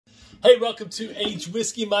Hey, welcome to Aged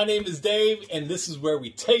Whiskey. My name is Dave, and this is where we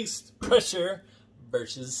taste pressure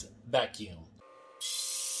versus vacuum.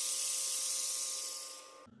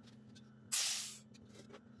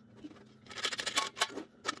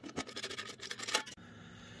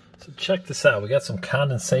 So check this out. We got some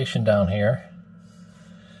condensation down here.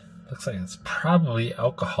 Looks like it's probably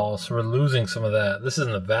alcohol, so we're losing some of that. This is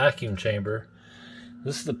in the vacuum chamber.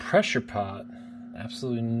 This is the pressure pot.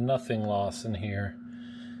 Absolutely nothing lost in here.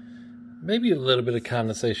 Maybe a little bit of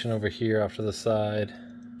condensation over here off to the side.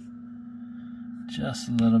 Just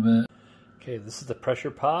a little bit. Okay, this is the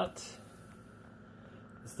pressure pot.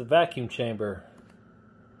 This is the vacuum chamber.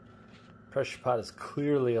 Pressure pot is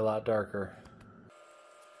clearly a lot darker.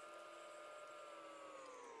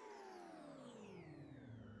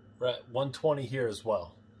 We're at 120 here as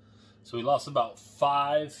well. So we lost about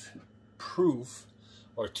 5 proof,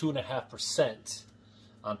 or 2.5%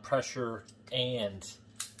 on pressure and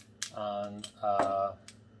on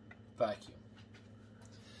vacuum.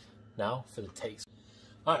 Now for the taste.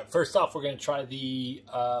 All right, first off, we're going to try the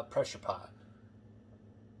pressure pot.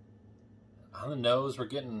 On the nose, we're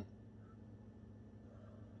getting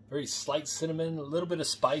very slight cinnamon, a little bit of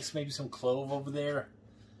spice, maybe some clove over there.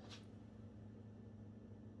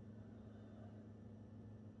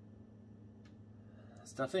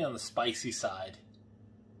 It's definitely on the spicy side.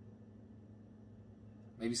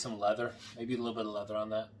 Maybe some leather, maybe a little bit of leather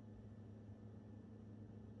on that.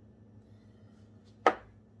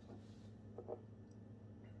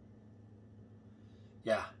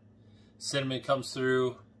 Yeah, cinnamon comes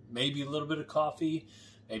through, maybe a little bit of coffee,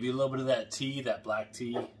 maybe a little bit of that tea, that black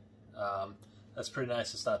tea. That's pretty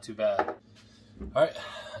nice, it's not too bad. All right,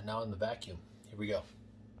 now in the vacuum, here we go.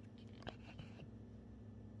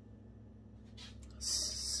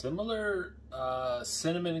 Similar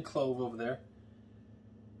cinnamon and clove over there.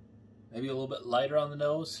 Maybe a little bit lighter on the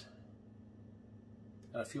nose.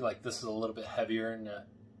 And I feel like this is a little bit heavier in the,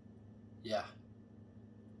 yeah.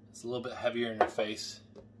 It's a little bit heavier in your face.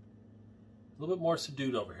 A little bit more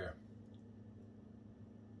subdued over here.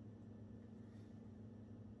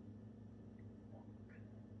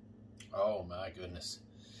 Oh my goodness.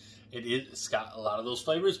 It's got a lot of those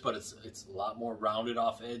flavors, but it's a lot more rounded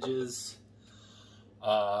off edges.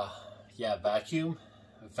 Yeah, vacuum.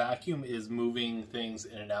 Vacuum is moving things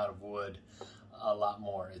in and out of wood a lot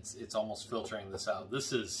more. It's almost filtering this out.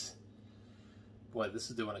 This is, boy, this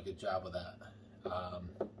is doing a good job with that.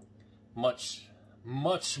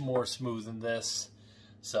 Much more smooth than this.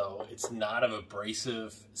 So it's not as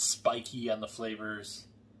abrasive, spiky on the flavors.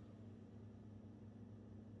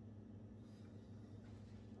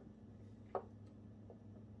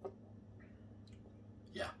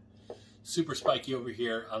 Yeah, super spiky over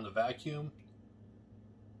here on the vacuum.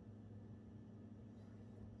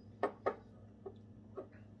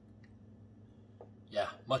 Yeah,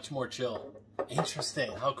 much more chill.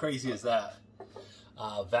 Interesting. How crazy is that?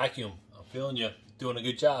 Vacuum. I'm feeling you. Doing a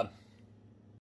good job.